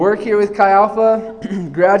Work here with Chi Alpha,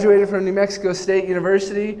 graduated from New Mexico State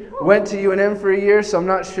University, went to UNM for a year, so I'm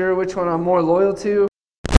not sure which one I'm more loyal to.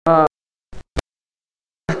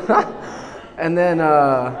 And then,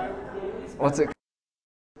 what's it called?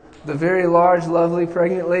 The very large, lovely,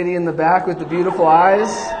 pregnant lady in the back with the beautiful eyes.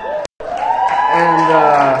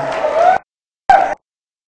 And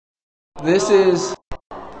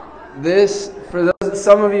this, for those,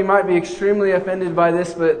 some of you might be extremely offended by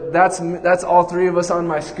this, but that's all three of us on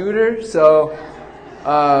my scooter. So,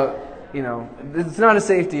 it's not a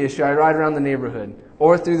safety issue. I ride around the neighborhood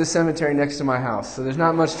or through the cemetery next to my house, so there's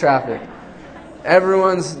not much traffic.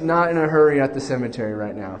 Everyone's not in a hurry at the cemetery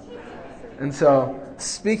right now. And so,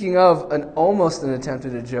 speaking of almost an attempt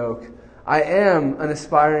at a joke, I am an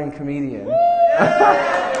aspiring comedian.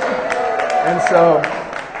 And so,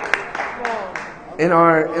 in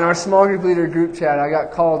our small group leader group chat, I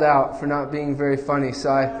got called out for not being very funny.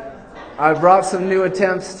 So I brought some new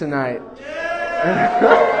attempts tonight. Dude,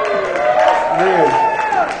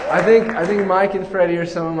 I think Mike and Freddie are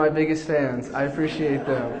some of my biggest fans. I appreciate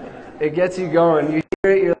them. It gets you going. You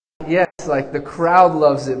hear it, you're like, yes, like the crowd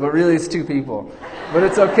loves it, but really it's two people. But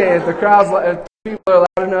it's okay. If if people are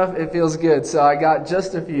loud enough, it feels good. So I got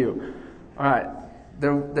just a few. All right.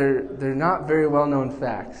 They're not very well-known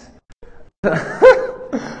facts.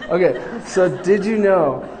 Okay, so did you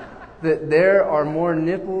know that there are more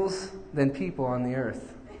nipples than people on the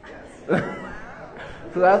earth? So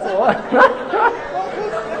that's a lot.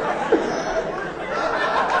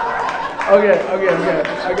 Okay.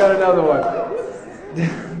 I got another one.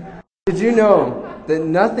 Did you know that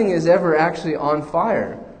nothing is ever actually on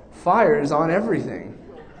fire? Fire is on everything.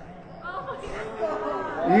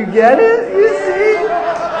 You get it? You see?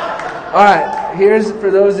 All right, here's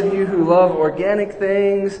for those of you who love organic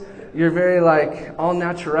things. You're very all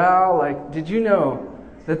natural. Did you know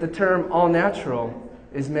that the term all natural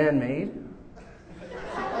is man-made?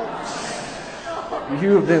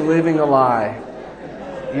 You have been living a lie.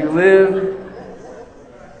 You live...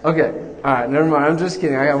 Okay, all right, never mind. I'm just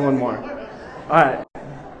kidding. I got one more. All right,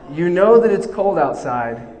 you know that it's cold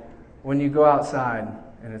outside when you go outside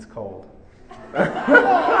and it's cold.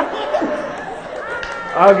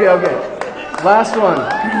 Okay. Last one.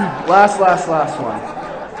 Last one.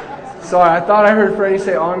 Sorry, I thought I heard Freddie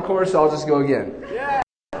say encore, so I'll just go again.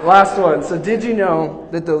 Last one. So did you know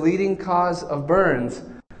that the leading cause of burns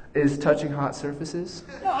is touching hot surfaces?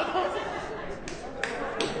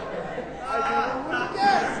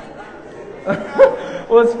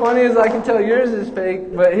 What's funny is I can tell yours is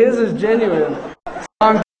fake, but his is genuine. So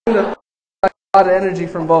I'm getting a lot of energy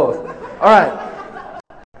from both. All right.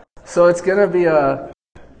 So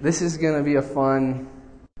this is going to be a fun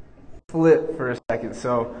flip for a second.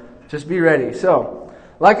 So just be ready. So,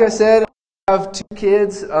 like I said, I have two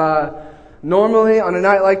kids. Normally, on a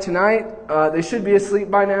night like tonight, they should be asleep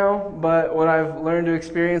by now. But what I've learned to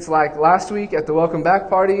experience, like last week at the welcome back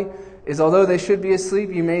party, is although they should be asleep,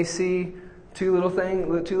 you may see two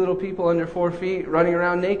little people under 4 feet running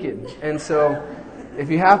around naked. And so, if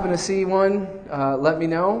you happen to see one, let me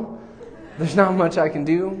know. There's not much I can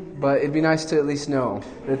do, but it'd be nice to at least know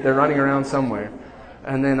that they're running around somewhere.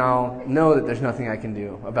 And then I'll know that there's nothing I can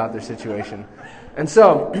do about their situation. And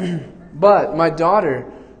so, but my daughter,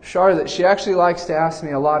 Charlotte, she actually likes to ask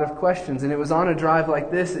me a lot of questions. And it was on a drive like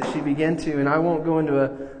this that she began to, and I won't go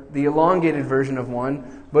into the elongated version of one,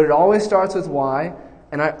 but it always starts with why.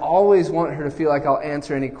 And I always want her to feel like I'll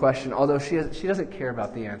answer any question, although she doesn't care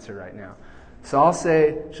about the answer right now. So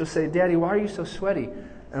she'll say, Daddy, why are you so sweaty?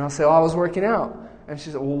 And I'll say, I was working out. And she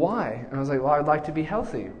said, well, why? And I was like, I'd like to be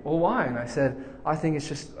healthy. Well, why? And I said, I think it's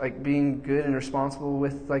just being good and responsible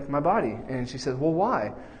with my body. And she said, well,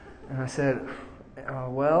 why? And I said, I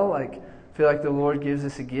feel like the Lord gives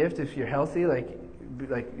us a gift if you're healthy,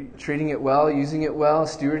 like treating it well, using it well,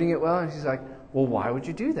 stewarding it well. And she's like, well, why would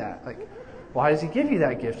you do that? Why does He give you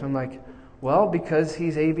that gift? I'm like, well, because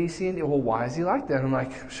He's A, B, C, and D. Well, why is He like that? I'm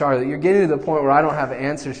like, Charlotte, you're getting to the point where I don't have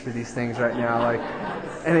answers for these things right now.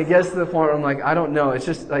 And it gets to the point where I'm like, I don't know. It's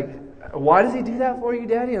just why does He do that for you,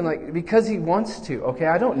 Daddy? I'm like, because He wants to. Okay,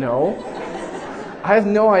 I don't know. I have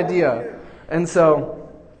no idea. And so,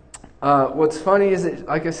 what's funny is that,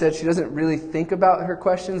 like I said, she doesn't really think about her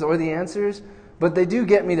questions or the answers, but they do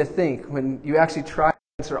get me to think when you actually try to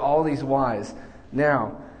answer all these whys.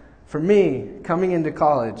 Now, for me, coming into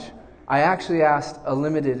college, I actually asked a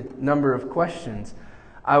limited number of questions.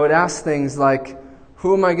 I would ask things like,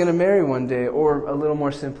 who am I going to marry one day? Or a little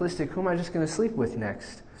more simplistic, who am I just going to sleep with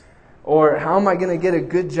next? Or how am I going to get a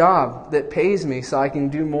good job that pays me so I can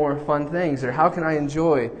do more fun things? Or how can I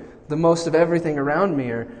enjoy the most of everything around me?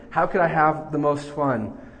 Or how could I have the most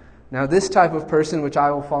fun? Now, this type of person, which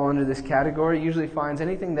I will fall under this category, usually finds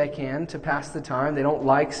anything they can to pass the time. They don't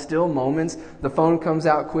like still moments. The phone comes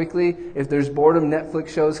out quickly. If there's boredom, Netflix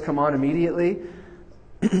shows come on immediately.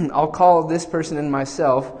 I'll call this person and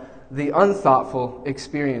myself the unthoughtful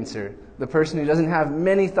experiencer. The person who doesn't have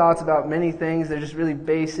many thoughts about many things. They're just really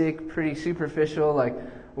basic, pretty superficial, like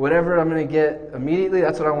whatever I'm going to get immediately,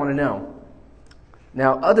 that's what I want to know.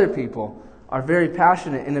 Now, other people are very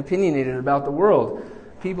passionate and opinionated about the world.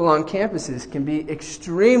 People on campuses can be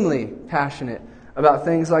extremely passionate about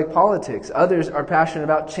things like politics. Others are passionate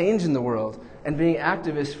about change in the world and being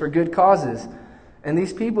activists for good causes. And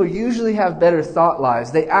these people usually have better thought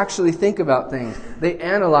lives. They actually think about things. They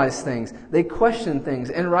analyze things. They question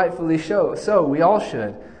things, and rightfully so. We all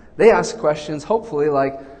should. They ask questions, hopefully,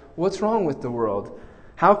 like, what's wrong with the world?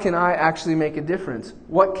 How can I actually make a difference?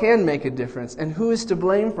 What can make a difference? And who is to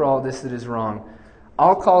blame for all this that is wrong?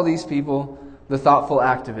 I'll call these people the thoughtful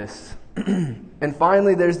activists. And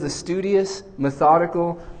finally, there's the studious,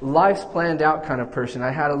 methodical, life's planned out kind of person.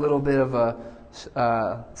 I had a little bit of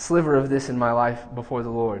a sliver of this in my life before the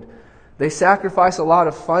Lord. They sacrifice a lot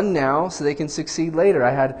of fun now so they can succeed later.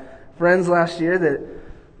 I had friends last year that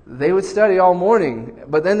they would study all morning,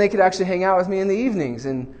 but then they could actually hang out with me in the evenings,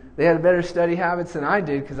 and they had better study habits than I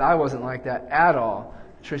did because I wasn't like that at all.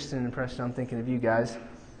 Tristan and Preston, I'm thinking of you guys.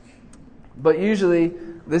 But usually,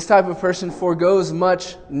 this type of person forgoes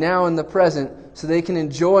much now in the present so they can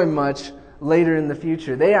enjoy much later in the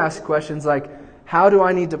future. They ask questions like, how do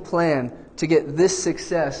I need to plan to get this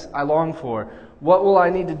success I long for? What will I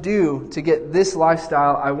need to do to get this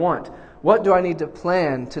lifestyle I want? What do I need to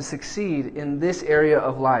plan to succeed in this area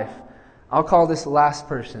of life? I'll call this last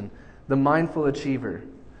person the mindful achiever.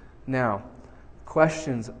 Now,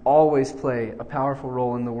 questions always play a powerful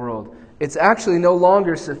role in the world. It's actually no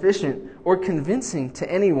longer sufficient or convincing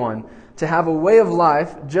to anyone to have a way of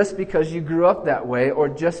life just because you grew up that way or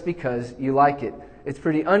just because you like it. It's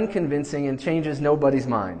pretty unconvincing and changes nobody's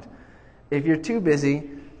mind. If you're too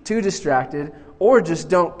busy, too distracted, or just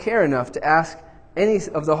don't care enough to ask any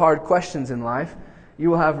of the hard questions in life,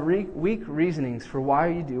 you will have weak reasonings for why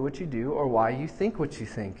you do what you do or why you think what you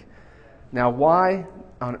think. Now, why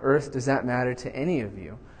on earth does that matter to any of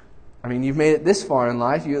you? I mean, you've made it this far in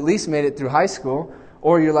life. You at least made it through high school.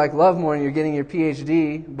 Or you're like Lovemore and you're getting your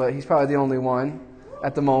PhD, but he's probably the only one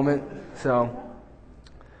at the moment. So,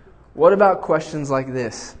 what about questions like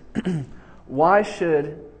this? Why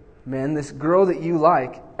should, men, this girl that you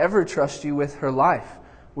like, ever trust you with her life,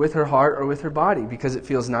 with her heart, or with her body? Because it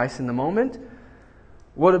feels nice in the moment?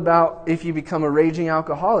 What about if you become a raging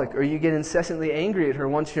alcoholic or you get incessantly angry at her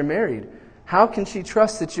once you're married? How can she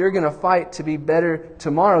trust that you're going to fight to be better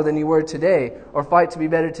tomorrow than you were today, or fight to be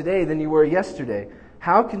better today than you were yesterday?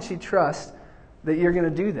 How can she trust that you're going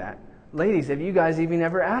to do that? Ladies, have you guys even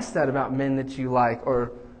ever asked that about men that you like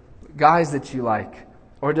or guys that you like?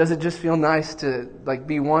 Or does it just feel nice to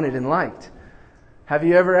be wanted and liked? Have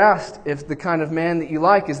you ever asked if the kind of man that you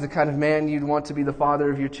like is the kind of man you'd want to be the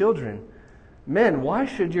father of your children? Men, why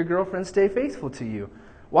should your girlfriend stay faithful to you?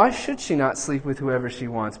 Why should she not sleep with whoever she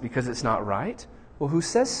wants? Because it's not right? Well, who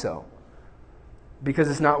says so? Because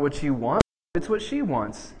it's not what you want? It's what she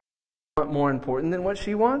wants. Want more important than what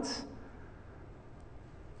she wants?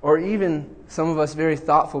 Or even some of us very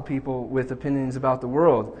thoughtful people with opinions about the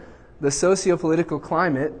world. The socio-political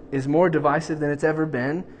climate is more divisive than it's ever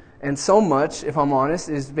been, and so much, if I'm honest,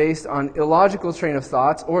 is based on illogical train of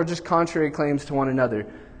thoughts or just contrary claims to one another.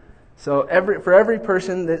 So for every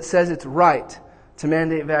person that says it's right to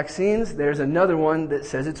mandate vaccines, there's another one that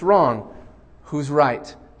says it's wrong. Who's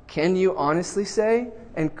right? Can you honestly say?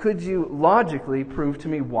 And could you logically prove to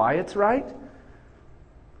me why it's right?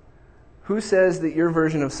 Who says that your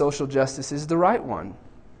version of social justice is the right one?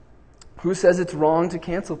 Who says it's wrong to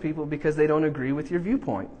cancel people because they don't agree with your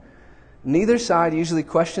viewpoint? Neither side usually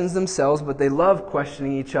questions themselves, but they love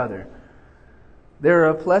questioning each other. There are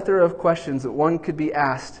a plethora of questions that one could be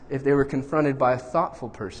asked if they were confronted by a thoughtful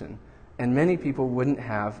person, and many people wouldn't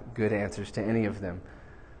have good answers to any of them.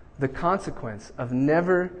 The consequence of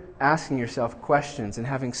never asking yourself questions and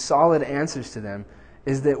having solid answers to them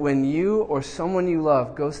is that when you or someone you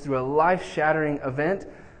love goes through a life-shattering event,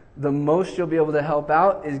 the most you'll be able to help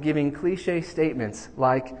out is giving cliche statements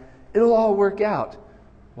like, "It'll all work out."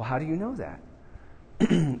 Well, how do you know that?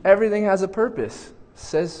 Everything has a purpose.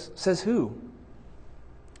 Says who?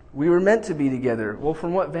 We were meant to be together. Well,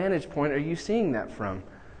 from what vantage point are you seeing that from?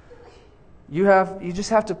 You just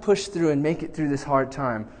have to push through and make it through this hard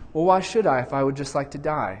time. Well, why should I if I would just like to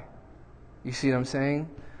die? You see what I'm saying?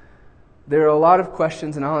 There are a lot of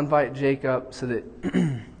questions, and I'll invite Jake up so that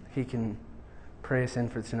he can pray us in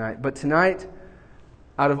for tonight. But tonight,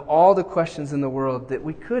 out of all the questions in the world that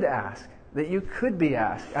we could ask, that you could be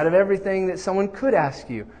asked, out of everything that someone could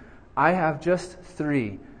ask you, I have just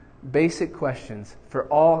 3 basic questions for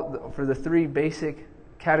the 3 basic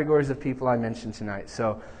categories of people I mentioned tonight.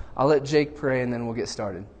 So I'll let Jake pray and then we'll get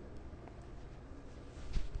started.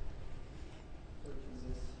 Lord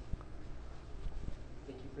Jesus,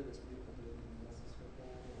 thank you for this beautiful day. Bless us with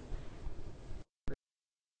that.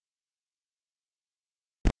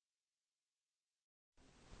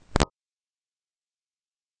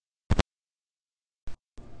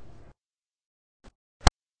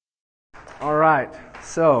 All right,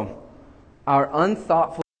 so our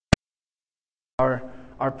unthoughtful,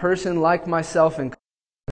 our person like myself and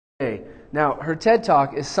now her TED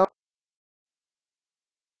Talk is some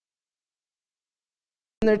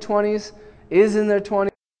in their 20s, is in their 20s.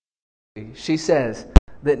 She says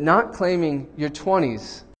that not claiming your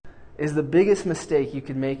 20s is the biggest mistake you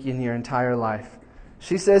could make in your entire life.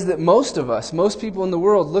 She says that most people in the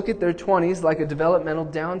world look at their 20s like a developmental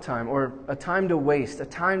downtime or a time to waste, a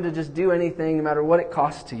time to just do anything no matter what it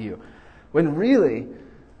costs to you. When really,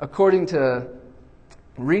 according to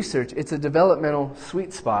research, it's a developmental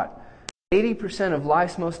sweet spot. 80% of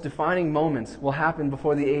life's most defining moments will happen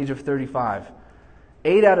before the age of 35.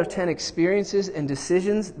 8 out of 10 experiences and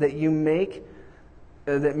decisions that you make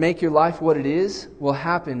that make your life what it is will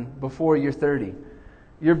happen before you're 30.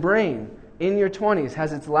 Your brain in your 20s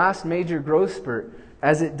has its last major growth spurt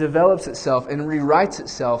as it develops itself and rewrites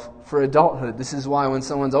itself for adulthood. This is why when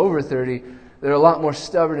someone's over 30, they're a lot more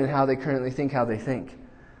stubborn in how they currently think how they think.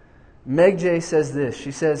 Meg J says this. She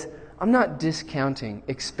says, I'm not discounting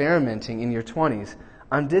experimenting in your 20s.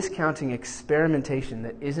 I'm discounting experimentation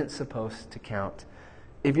that isn't supposed to count.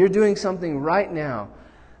 If you're doing something right now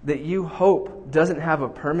that you hope doesn't have a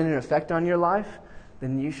permanent effect on your life,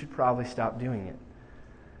 then you should probably stop doing it.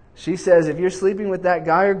 She says if you're sleeping with that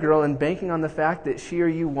guy or girl and banking on the fact that she or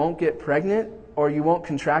you won't get pregnant or you won't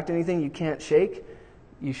contract anything you can't shake,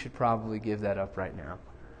 you should probably give that up right now.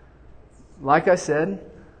 Like I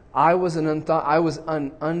said, I was an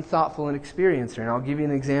unthoughtful experiencer, and I'll give you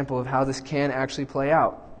an example of how this can actually play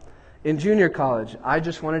out. In junior college, I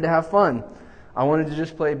just wanted to have fun. I wanted to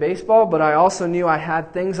just play baseball, but I also knew I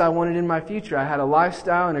had things I wanted in my future. I had a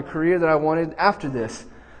lifestyle and a career that I wanted after this.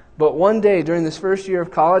 But one day, during this first year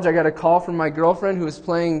of college, I got a call from my girlfriend who was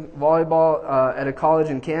playing volleyball at a college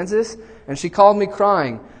in Kansas, and she called me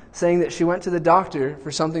crying, saying that she went to the doctor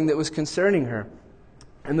for something that was concerning her.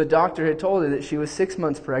 And the doctor had told her that she was 6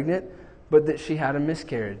 months pregnant, but that she had a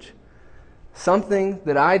miscarriage. Something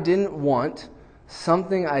that I didn't want,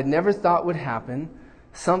 something I'd never thought would happen,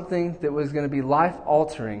 something that was going to be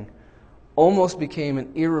life-altering, almost became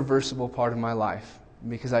an irreversible part of my life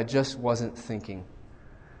because I just wasn't thinking.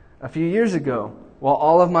 A few years ago, while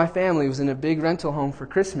all of my family was in a big rental home for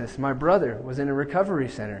Christmas, my brother was in a recovery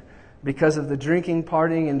center because of the drinking,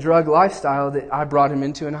 partying, and drug lifestyle that I brought him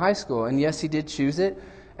into in high school. And yes, he did choose it.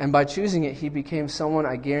 And by choosing it, he became someone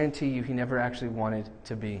I guarantee you he never actually wanted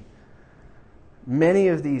to be. Many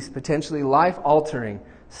of these potentially life-altering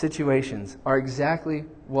situations are exactly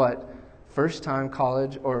what first-time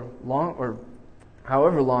college or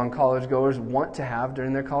however long college goers want to have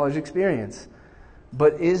during their college experience.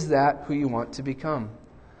 But is that who you want to become?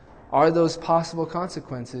 Are those possible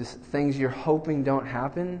consequences things you're hoping don't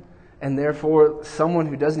happen? And therefore, someone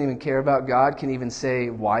who doesn't even care about God can even say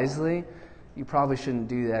wisely, you probably shouldn't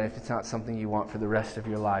do that if it's not something you want for the rest of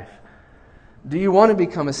your life. Do you want to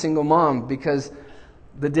become a single mom because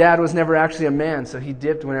the dad was never actually a man, so he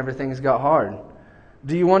dipped whenever things got hard?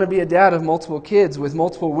 Do you want to be a dad of multiple kids with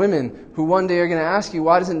multiple women who one day are going to ask you,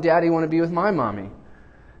 why doesn't daddy want to be with my mommy?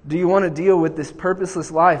 Do you want to deal with this purposeless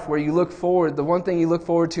life where you look forward, the one thing you look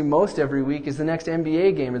forward to most every week is the next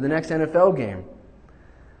NBA game or the next NFL game?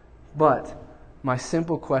 But my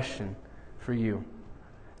simple question for you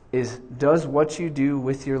is, does what you do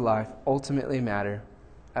with your life ultimately matter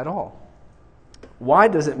at all? Why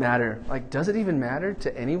does it matter? Does it even matter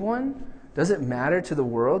to anyone? Does it matter to the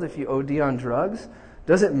world if you OD on drugs?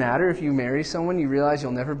 Does it matter if you marry someone you realize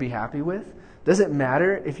you'll never be happy with? Does it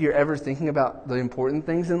matter if you're ever thinking about the important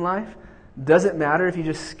things in life? Does it matter if you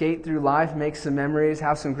just skate through life, make some memories,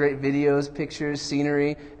 have some great videos, pictures,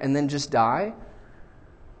 scenery, and then just die?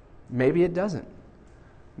 Maybe it doesn't.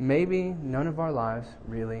 Maybe none of our lives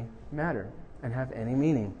really matter and have any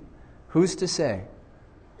meaning. Who's to say?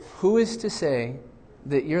 Who is to say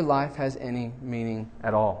that your life has any meaning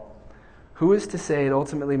at all? Who is to say it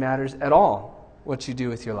ultimately matters at all what you do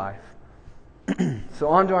with your life? So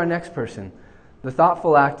on to our next person, the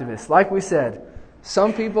thoughtful activist. Like we said,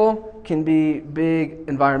 Some people can be big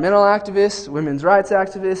environmental activists, women's rights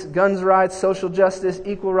activists, guns rights, social justice,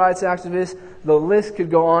 equal rights activists. The list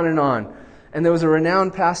could go on and on. And there was a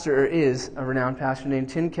renowned pastor, or is a renowned pastor named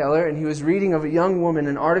Tim Keller, and he was reading of a young woman,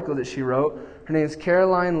 an article that she wrote. Her name is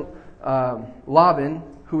Caroline Lobbin,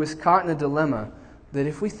 who was caught in a dilemma that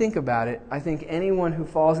if we think about it, I think anyone who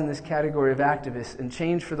falls in this category of activists and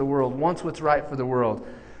change for the world, wants what's right for the world,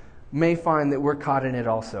 may find that we're caught in it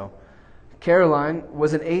also. Caroline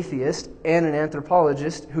was an atheist and an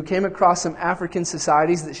anthropologist who came across some African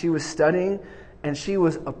societies that she was studying, and she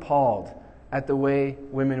was appalled at the way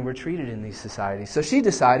women were treated in these societies. So she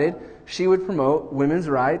decided she would promote women's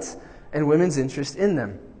rights and women's interest in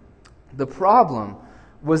them. The problem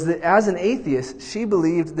was that as an atheist, she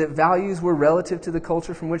believed that values were relative to the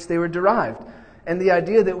culture from which they were derived. And the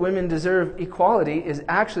idea that women deserve equality is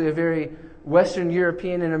actually a very Western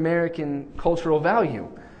European and American cultural value.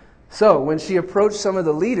 So when she approached some of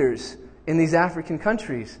the leaders in these African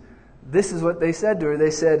countries, this is what they said to her.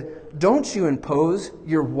 They said, "Don't you impose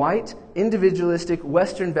your white, individualistic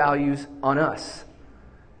Western values on us."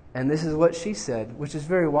 And this is what she said, which is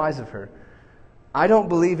very wise of her. "I don't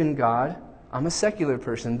believe in God. I'm a secular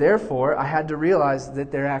person. Therefore, I had to realize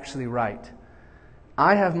that they're actually right.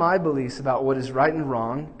 I have my beliefs about what is right and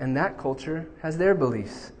wrong, and that culture has their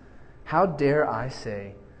beliefs. How dare I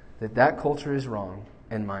say that that culture is wrong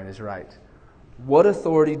and mine is right? What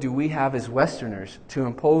authority do we have as Westerners to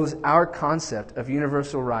impose our concept of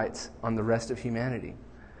universal rights on the rest of humanity?"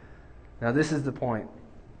 Now, this is the point.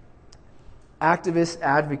 Activists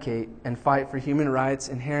advocate and fight for human rights,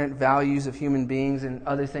 inherent values of human beings, and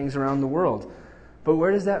other things around the world. But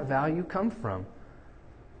where does that value come from?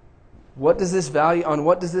 On what does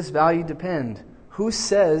this value depend? Who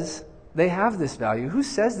says they have this value? Who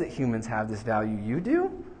says that humans have this value? You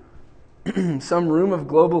do? Some room of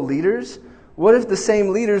global leaders? What if the same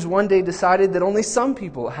leaders one day decided that only some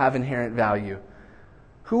people have inherent value?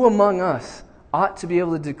 Who among us ought to be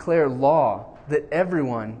able to declare law that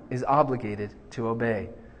everyone is obligated to obey?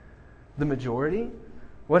 The majority?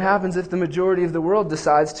 What happens if the majority of the world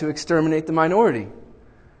decides to exterminate the minority?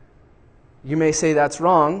 You may say that's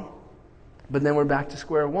wrong, but then we're back to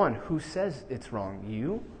square one. Who says it's wrong?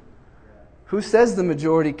 You? Who says the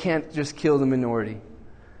majority can't just kill the minority?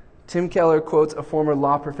 Tim Keller quotes a former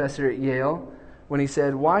law professor at Yale when he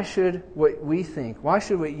said, why should what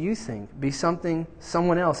you think be something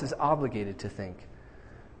someone else is obligated to think?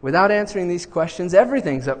 Without answering these questions,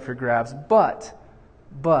 everything's up for grabs. But,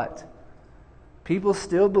 people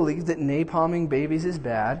still believe that napalming babies is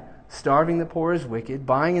bad, starving the poor is wicked,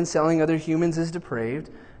 buying and selling other humans is depraved,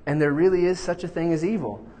 and there really is such a thing as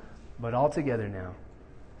evil. But all together now.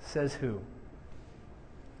 Says who?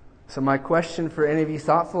 So my question for any of you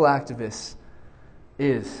thoughtful activists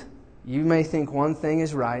is, you may think one thing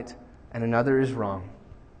is right and another is wrong.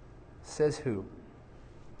 Says who?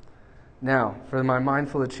 Now, for my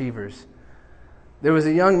mindful achievers. There was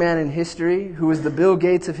a young man in history who was the Bill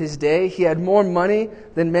Gates of his day. He had more money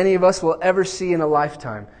than many of us will ever see in a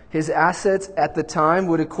lifetime. His assets at the time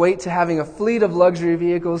would equate to having a fleet of luxury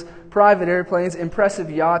vehicles, private airplanes, impressive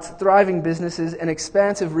yachts, thriving businesses, and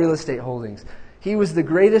expansive real estate holdings. He was the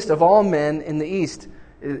greatest of all men in the East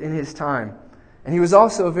in his time. And he was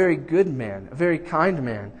also a very good man, a very kind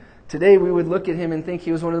man. Today we would look at him and think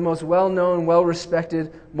he was one of the most well-known,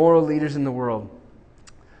 well-respected moral leaders in the world.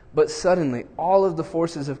 But suddenly, all of the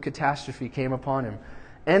forces of catastrophe came upon him.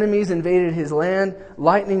 Enemies invaded his land,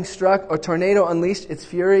 lightning struck, a tornado unleashed its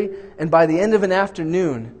fury, and by the end of an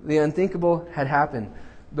afternoon, the unthinkable had happened.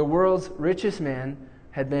 The world's richest man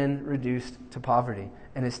had been reduced to poverty,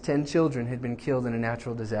 and his 10 children had been killed in a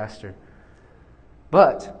natural disaster.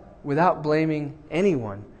 But, without blaming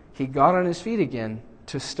anyone, he got on his feet again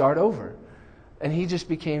to start over. And he just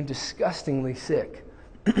became disgustingly sick.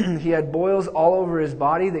 He had boils all over his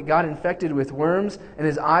body that got infected with worms, and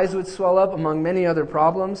his eyes would swell up, among many other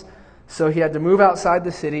problems. So he had to move outside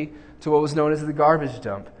the city to what was known as the garbage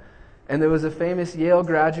dump. And there was a famous Yale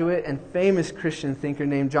graduate and famous Christian thinker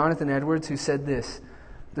named Jonathan Edwards who said this: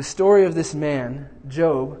 "The story of this man,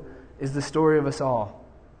 Job, is the story of us all.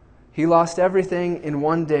 He lost everything in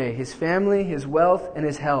one day, his family, his wealth, and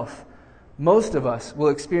his health. Most of us will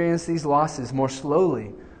experience these losses more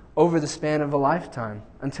slowly over the span of a lifetime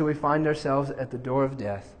until we find ourselves at the door of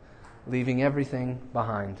death, leaving everything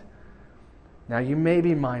behind." Now you may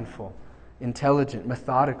be mindful, intelligent,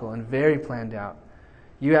 methodical, and very planned out.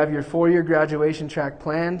 You have your 4-year graduation track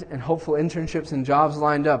planned and hopeful internships and jobs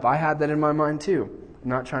lined up. I had that in my mind too. I'm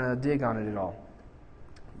not trying to dig on it at all.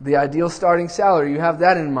 The ideal starting salary, you have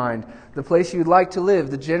that in mind. The place you'd like to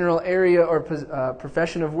live, the general area or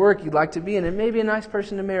profession of work you'd like to be in, and maybe a nice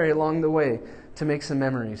person to marry along the way to make some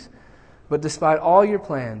memories. But despite all your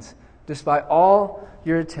plans, despite all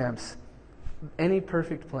your attempts, any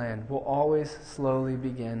perfect plan will always slowly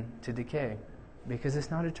begin to decay because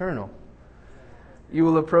it's not eternal. You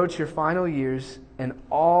will approach your final years and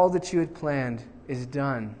all that you had planned is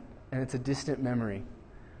done and it's a distant memory.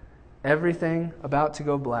 Everything about to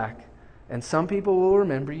go black. And some people will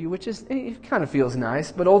remember you, which is, it kind of feels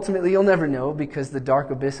nice, but ultimately you'll never know because the dark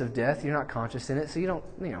abyss of death, you're not conscious in it, so you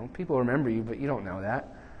don't, people remember you, but you don't know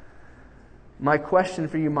that. My question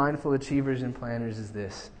for you mindful achievers and planners is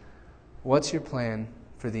this. What's your plan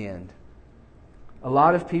for the end? A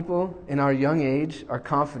lot of people in our young age are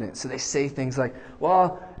confident, so they say things like,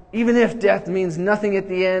 well, even if death means nothing at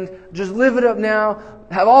the end, just live it up now,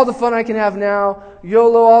 have all the fun I can have now,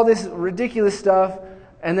 YOLO, all this ridiculous stuff,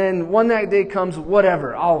 and then when that day comes,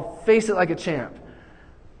 whatever, I'll face it like a champ.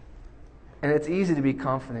 And it's easy to be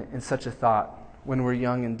confident in such a thought when we're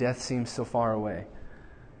young and death seems so far away.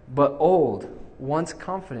 But old, once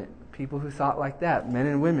confident people who thought like that, men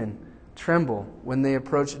and women, tremble when they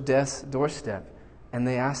approach death's doorstep and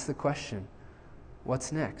they ask the question,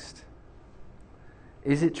 what's next?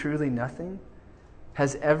 Is it truly nothing?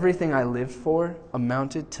 Has everything I lived for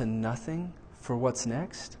amounted to nothing for what's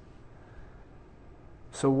next?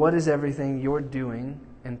 So what is everything you're doing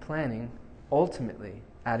and planning ultimately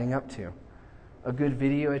adding up to? A good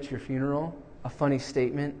video at your funeral? A funny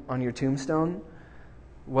statement on your tombstone?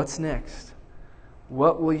 What's next?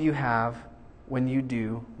 What will you have when you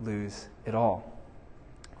do lose it all?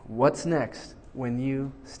 What's next when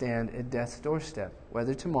you stand at death's doorstep,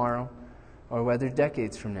 whether tomorrow or whether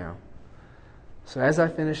decades from now? So as I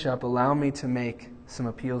finish up, allow me to make some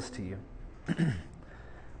appeals to you.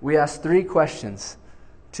 We ask 3 questions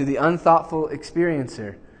to the unthoughtful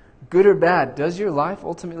experiencer. Good or bad, does your life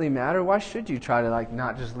ultimately matter? Why should you try to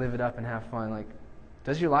not just live it up and have fun?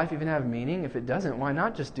 Does your life even have meaning? If it doesn't, why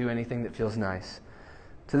not just do anything that feels nice?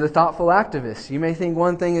 To the thoughtful activist, you may think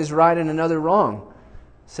one thing is right and another wrong.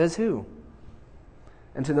 Says who?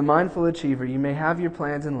 And to the mindful achiever, you may have your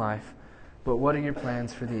plans in life, but what are your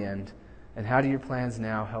plans for the end? And how do your plans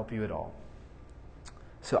now help you at all?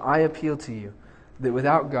 So I appeal to you that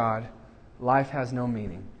without God, life has no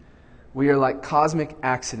meaning. We are like cosmic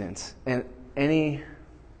accidents, and any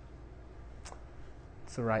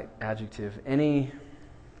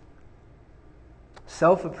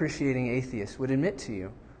self-appreciating atheist would admit to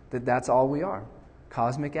you that that's all we are.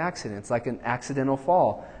 Cosmic accidents, like an accidental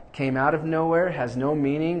fall. Came out of nowhere, has no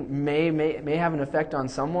meaning, may have an effect on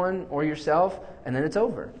someone or yourself, and then it's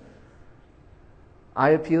over.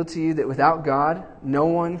 I appeal to you that without God, no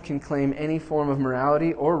one can claim any form of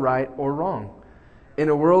morality or right or wrong. In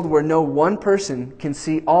a world where no one person can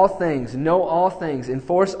see all things, know all things,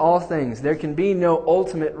 enforce all things, there can be no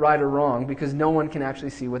ultimate right or wrong because no one can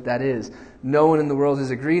actually see what that is. No one in the world has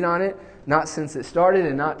agreed on it, not since it started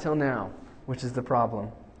and not till now, which is the problem.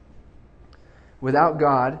 Without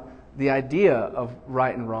God, the idea of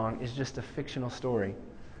right and wrong is just a fictional story.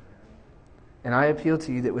 And I appeal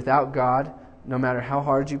to you that without God, no matter how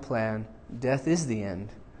hard you plan, death is the end,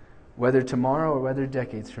 whether tomorrow or whether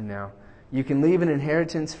decades from now. You can leave an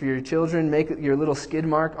inheritance for your children, make your little skid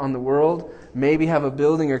mark on the world, maybe have a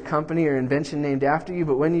building or company or invention named after you,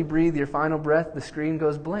 but when you breathe your final breath, the screen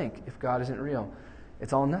goes blank if God isn't real.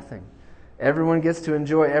 It's all nothing. Everyone gets to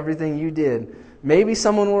enjoy everything you did. Maybe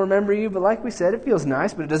someone will remember you, but like we said, it feels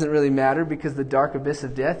nice, but it doesn't really matter because the dark abyss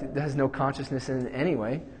of death has no consciousness in it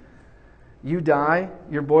anyway. You die,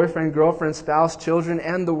 your boyfriend, girlfriend, spouse, children,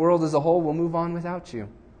 and the world as a whole will move on without you.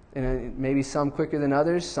 And maybe some quicker than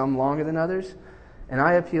others, some longer than others. And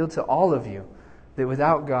I appeal to all of you that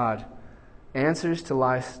without God, answers to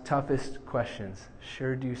life's toughest questions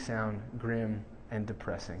sure do sound grim and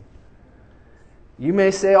depressing. You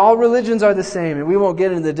may say all religions are the same, and we won't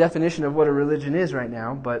get into the definition of what a religion is right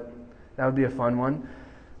now, but that would be a fun one.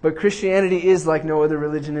 But Christianity is like no other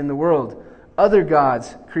religion in the world. Other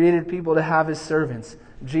gods created people to have as servants.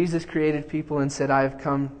 Jesus created people and said, I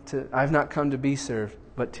have not come to be served,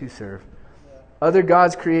 but to serve. Other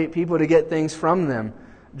gods create people to get things from them.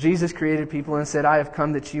 Jesus created people and said, I have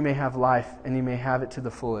come that you may have life and you may have it to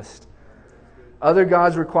the fullest. Other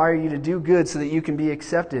gods require you to do good so that you can be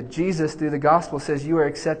accepted. Jesus, through the gospel, says you are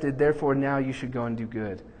accepted, therefore now you should go and do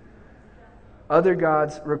good. Other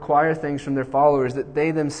gods require things from their followers that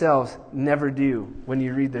they themselves never do when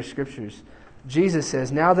you read their scriptures. Jesus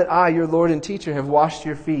says, now that I, your Lord and teacher, have washed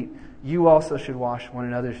your feet, you also should wash one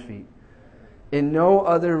another's feet. In no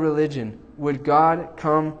other religion would God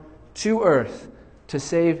come to earth to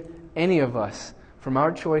save any of us from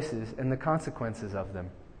our choices and the consequences of them.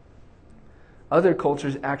 Other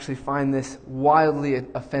cultures actually find this wildly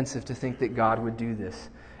offensive to think that God would do this.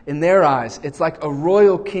 In their eyes, it's like a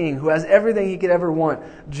royal king who has everything he could ever want,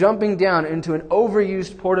 jumping down into an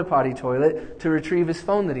overused porta potty toilet to retrieve his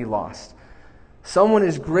phone that he lost. Someone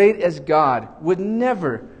as great as God would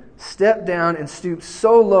never step down and stoop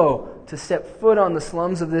so low to step foot on the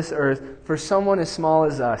slums of this earth for someone as small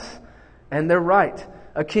as us. And they're right.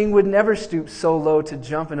 A king would never stoop so low to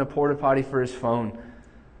jump in a porta potty for his phone,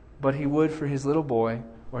 but he would for his little boy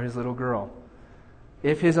or his little girl.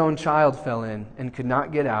 If his own child fell in and could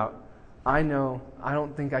not get out, I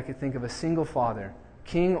don't think I could think of a single father,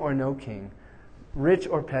 king or no king, rich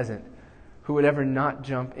or peasant, who would ever not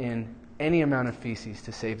jump in any amount of feces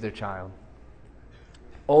to save their child.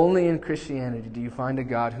 Only in Christianity do you find a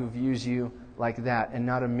God who views you like that and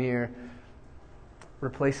not a mere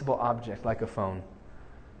replaceable object like a phone.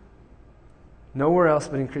 Nowhere else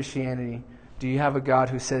but in Christianity do you have a God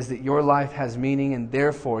who says that your life has meaning and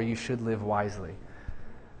therefore you should live wisely.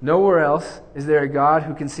 Nowhere else is there a God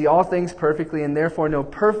who can see all things perfectly and therefore know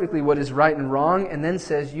perfectly what is right and wrong and then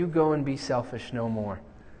says, you go and be selfish no more.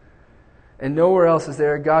 And nowhere else is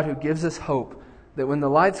there a God who gives us hope that when the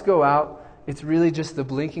lights go out, it's really just the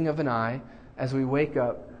blinking of an eye as we wake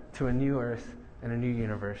up to a new earth and a new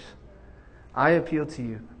universe. I appeal to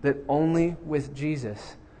you that only with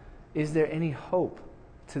Jesus is there any hope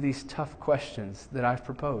to these tough questions that I've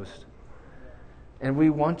proposed. And we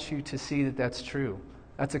want you to see that that's true.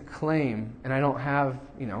 That's a claim, and I don't have,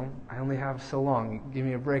 I only have so long. Give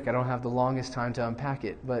me a break. I don't have the longest time to unpack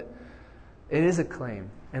it, but it is a claim.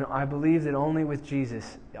 And I believe that only with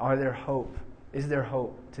Jesus is there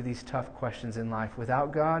hope to these tough questions in life.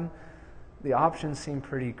 Without God, the options seem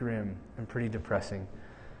pretty grim and pretty depressing.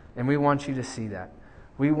 And we want you to see that.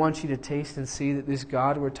 We want you to taste and see that this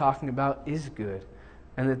God we're talking about is good,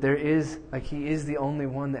 and that He is the only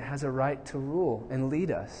one that has a right to rule and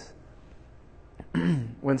lead us.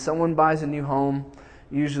 When someone buys a new home,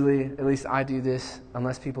 usually, at least I do this,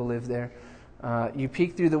 unless people live there, you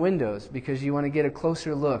peek through the windows because you want to get a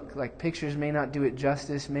closer look. Like pictures may not do it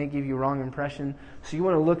justice, may give you a wrong impression. So you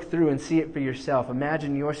want to look through and see it for yourself.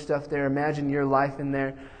 Imagine your stuff there, imagine your life in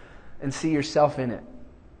there, and see yourself in it.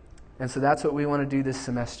 And so that's what we want to do this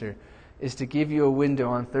semester, is to give you a window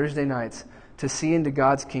on Thursday nights to see into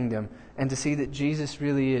God's kingdom and to see that Jesus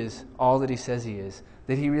really is all that He says He is.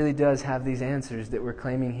 That He really does have these answers that we're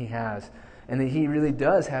claiming He has. And that He really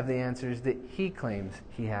does have the answers that He claims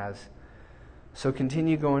He has. So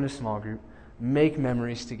continue going to small group, make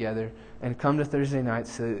memories together, and come to Thursday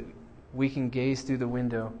nights so that we can gaze through the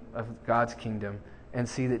window of God's kingdom and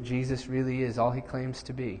see that Jesus really is all He claims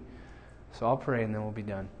to be. So I'll pray and then we'll be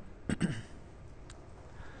done.